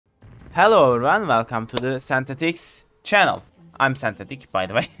Hello everyone, welcome to the Saintethic channel. I'm Saintethic, by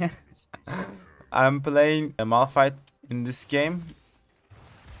the way. I'm playing a Malphite in this game.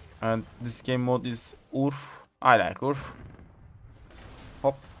 And this game mode is URF. I like URF.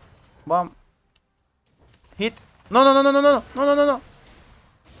 Hop. Bam. Hit. No, no, no, no, no, no, no, no, no, no.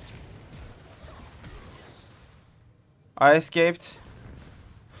 I escaped.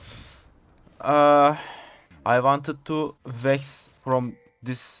 I wanted to vex from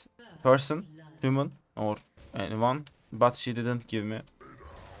this person, human, or anyone, but she didn't give me.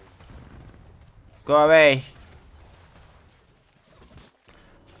 Go away.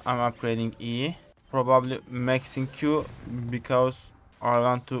 I'm upgrading E. Probably maxing Q because I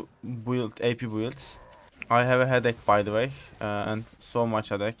want to build AP builds. I have a headache, by the way, and so much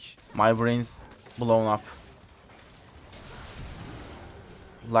headache. My brain's blown up.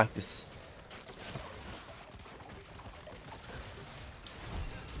 Like this.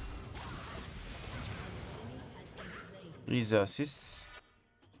 Easy assists.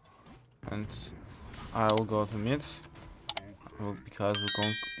 And I will go to mid. Because we're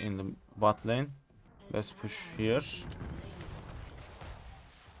going in the bot lane. Let's push here.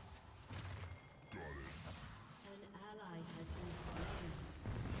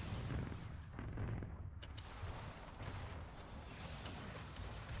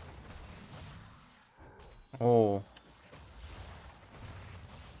 Oh.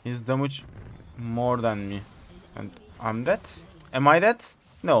 His damage more than me. And I'm dead? Am I dead?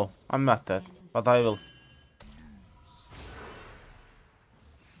 No, I'm not dead. But I will.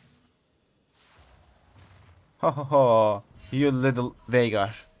 Ho ho ho, you little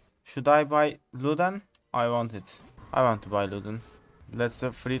Veigar. Should I buy Luden? I want it. I want to buy Luden. Let's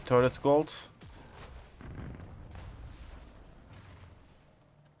have free turret gold.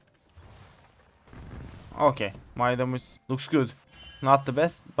 Okay, my damage looks good. Not the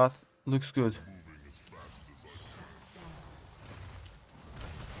best, but looks good.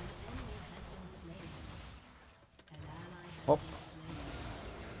 Hop.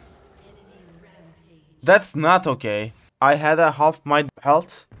 That's not okay. I had a half my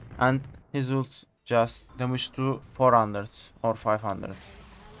health and his ult just damaged to 400 or 500.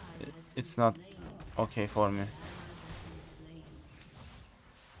 It's not okay for me.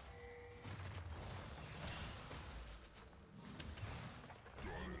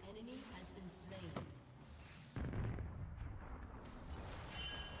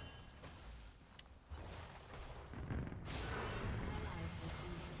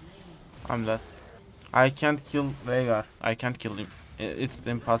 I'm dead. I can't kill Veigar. I can't kill him. It's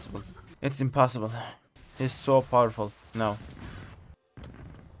impossible. It's impossible. He's so powerful now.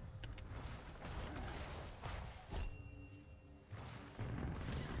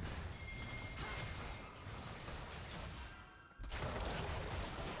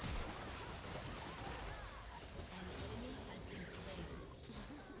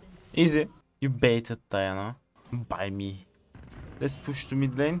 Easy. You baited Diana. By me. Let's push to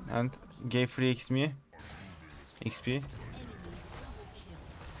mid lane and get free XP.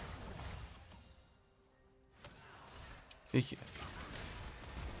 Peki.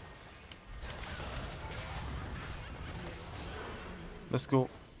 Let's go.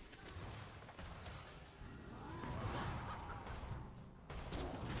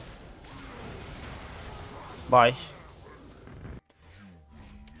 Bye.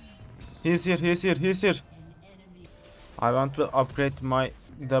 He's here. I want to upgrade my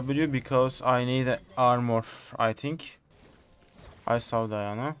W because I need armor, I think. I saw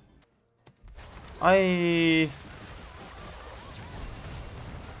Diana.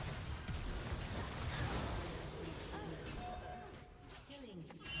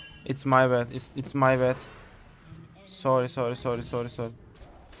 It's my bad. It's my bad. Sorry.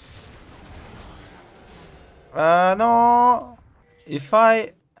 No. If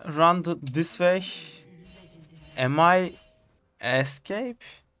I run this way, am I escape?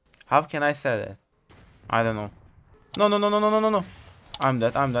 How can I say that? I don't know. No. I'm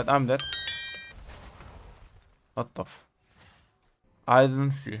dead. What the f? I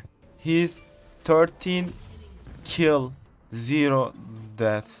didn't see. He's 13 kill, 0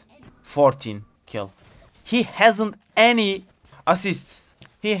 death, 14 kill. He hasn't any assists.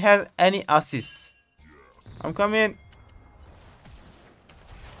 He has any assists. I'm coming.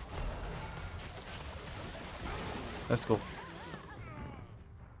 Let's go.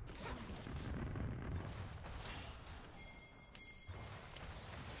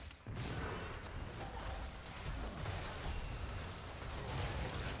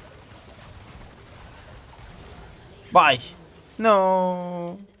 Bye.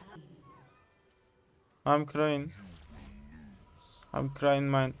 No. I'm crying.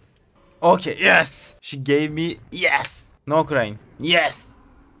 Man. Okay, yes! She gave me yes! No crane. Yes!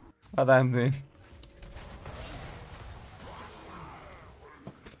 What I'm doing.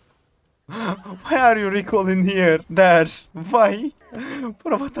 Why are you recalling here? There. Why?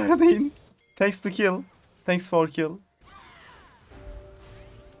 Bro, what are you doing? Thanks to kill. Thanks for kill.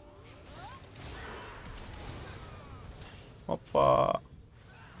 Hoppa.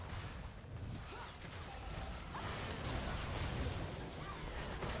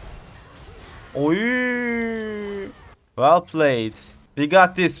 Oy. Well played. We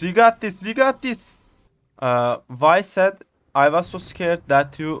got this. We got this. We got this. Vi said I was so scared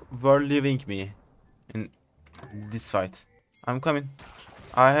that you were leaving me in this fight. I'm coming.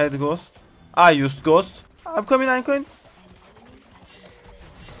 I had ghost. I used ghost. I'm coming. I'm coming.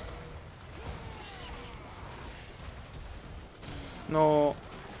 No.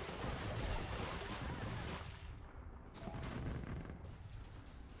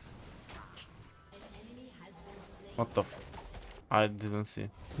 What the f? I didn't see.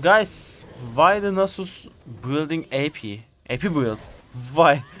 Guys, why the Nasus building AP? AP build?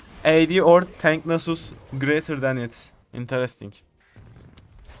 Why? AD or tank Nasus greater than it? Interesting.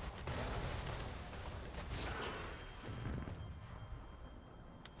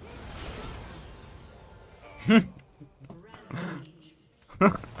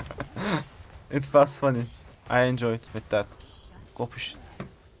 It was funny. I enjoyed with that. Go push it.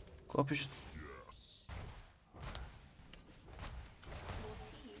 Go push it.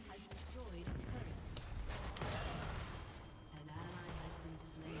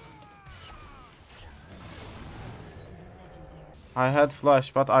 I had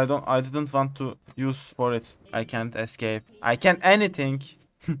flash, but I didn't want to use for it. I can't escape. I can't anything.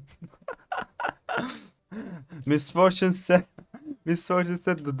 Misfortune said Misfortune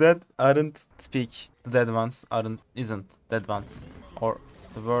said the dead aren't speak. The dead ones isn't dead ones. Or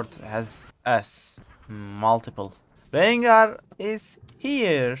the word has S. Multiple. Veigar is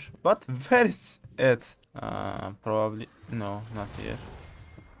here. But where is it? Probably no, not here.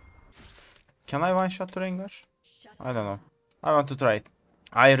 Can I one shot Veigar? I don't know. I want to try it.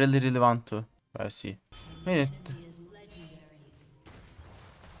 I really want to. Let's see. Minute.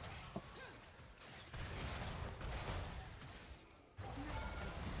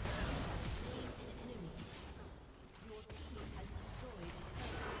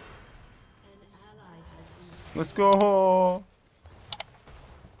 Let's go.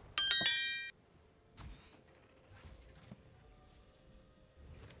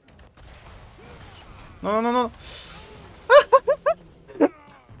 No.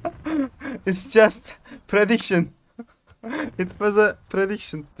 It's just prediction. It was a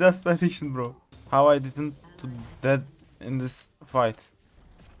prediction, just prediction, bro. How I didn't to dead in this fight.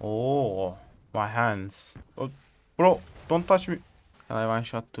 Oh, my hands. Oh, bro, don't touch me. Can I one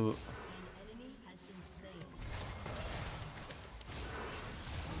shot to?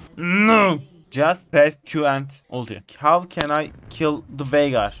 No. Just press Q and ulti. How can I kill the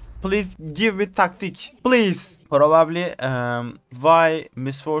Veigar? Please give me tactic. Please. Probably why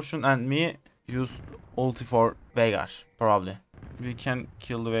Misfortune and me use ulti for Veigar. Probably. We can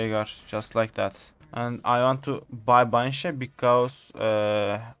kill the Veigar just like that. And I want to buy Banshee because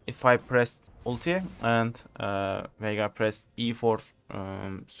if I press ulti and Veigar pressed E for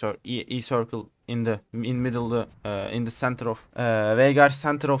E circle in the middle in the center of Veigar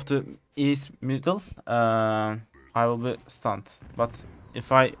center of the east middle, I will be stunned. But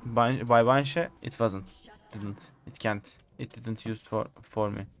if I buy Banshee, it didn't use for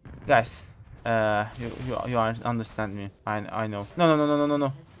me. Guys, you understand me. I know.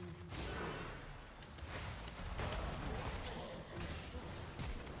 No.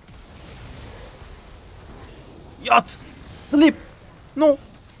 Yacht! Sleep! No!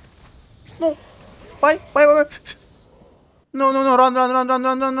 Bye! No,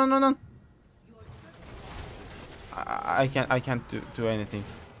 run! I can't do anything.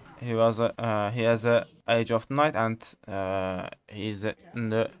 He has a Age of Night and he's in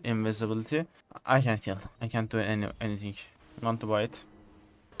the invisibility. I can't kill. I can't do anything. I want to buy it.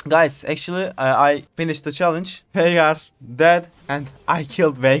 Guys, actually, I finished the challenge. Veigar dead, and I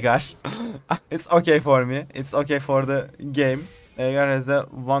killed Veigar. It's okay for me. It's okay for the game. Veigar has a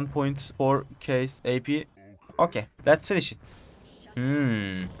 1.4k AP. Okay, let's finish it.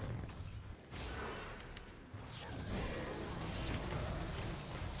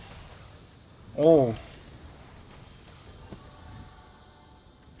 Oh.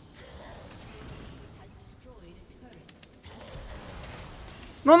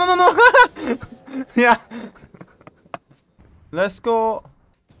 No. Yeah. Let's go.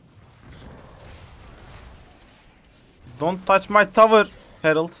 Don't touch my tower.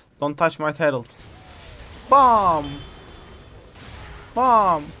 Herald. Don't touch my Herald. Bam!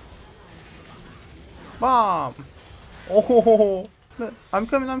 Bam! Bam! Oh! I'm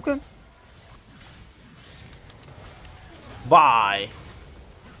coming. Bye!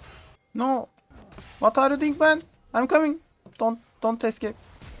 No! What are you doing, man? I'm coming! Don't escape.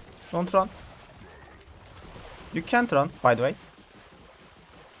 Don't run. You can't run, by the way.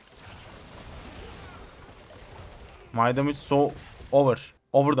 My damage so over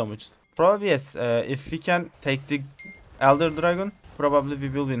damage. Probably yes. If we can take the Elder Dragon, probably we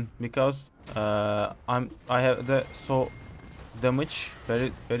will win because I have the so damage,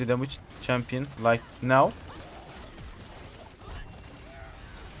 very damaged champion like now.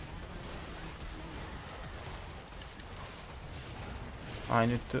 I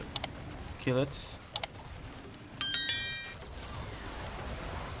need to kill it.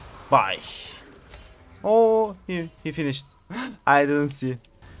 Bye. Oh, he finished. I didn't see.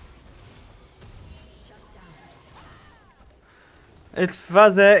 It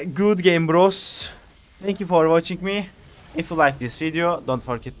was a good game, bros. Thank you for watching me. If you like this video, don't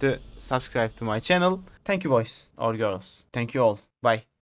forget to subscribe to my channel. Thank you, boys or girls. Thank you all. Bye.